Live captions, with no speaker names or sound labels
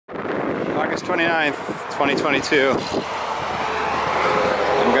August 29th, 2022.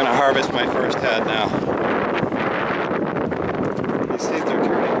 I'm going to harvest my first head now. These seeds are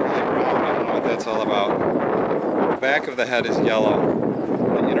turning really brown. I don't know what that's all about. The back of the head is yellow.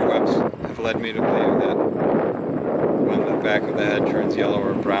 The interwebs have led me to believe that when the back of the head turns yellow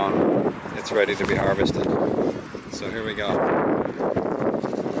or brown, it's ready to be harvested. So here we go.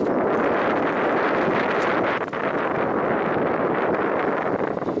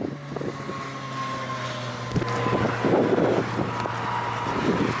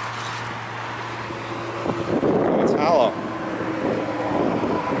 Hollow.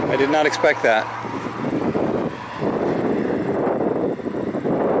 I did not expect that.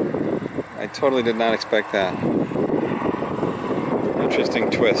 I totally did not expect that.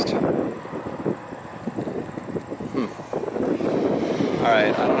 Interesting twist.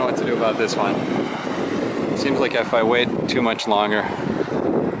 Alright, I don't know what to do about this one. It seems like if I wait too much longer,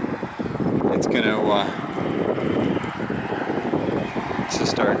 it's going to just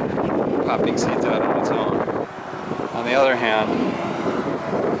start popping seeds out on its own. On the other hand,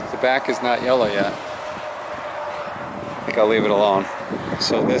 the back is not yellow yet. I think I'll leave it alone.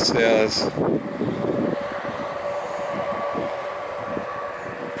 So this is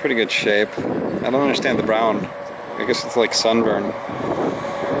pretty good shape. I don't understand the brown. I guess it's like sunburn.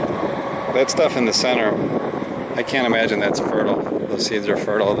 That stuff in the center, I can't imagine that's fertile. Those seeds are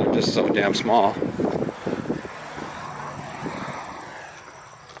fertile. They're just so damn small.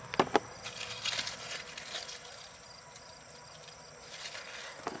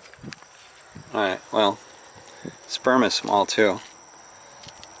 Alright, well, sperm is small too,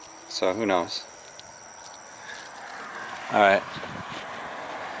 so who knows. Alright,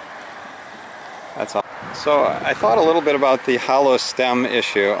 that's all. So I thought a little bit about the hollow stem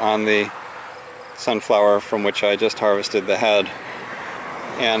issue on the sunflower from which I just harvested the head,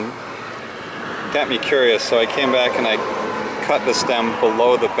 and got me curious, so I came back and I cut the stem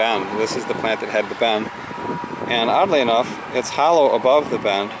below the bend. This is the plant that had the bend, and oddly enough, it's hollow above the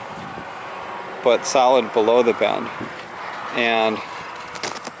bend but solid below the bend, and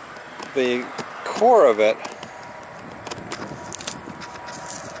the core of it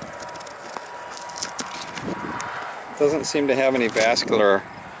doesn't seem to have any vascular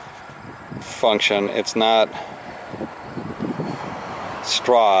function. It's not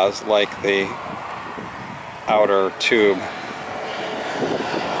straws like the outer tube.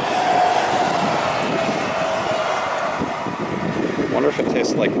 I wonder if it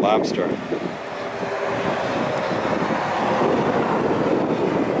tastes like lobster.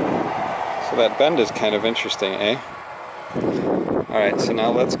 So that bend is kind of interesting, eh? Alright, so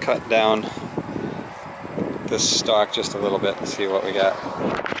now let's cut down this stalk just a little bit and see what we got.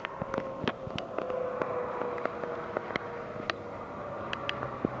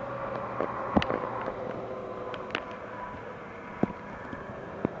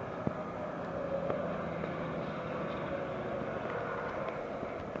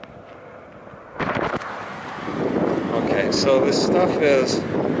 Okay, so this stuff is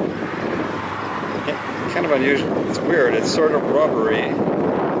kind of unusual. It's weird. It's sort of rubbery.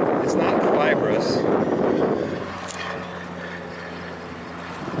 It's not fibrous.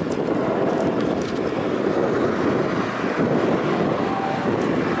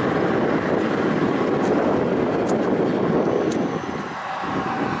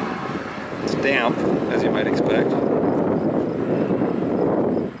 It's damp, as you might expect.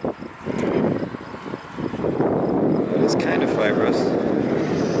 It is kind of fibrous.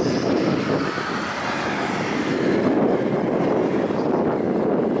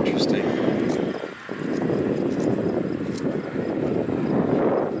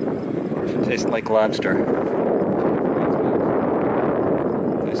 Tastes like lobster.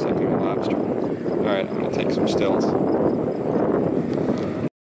 Tastes like lobster. Alright, I'm going to take some stills.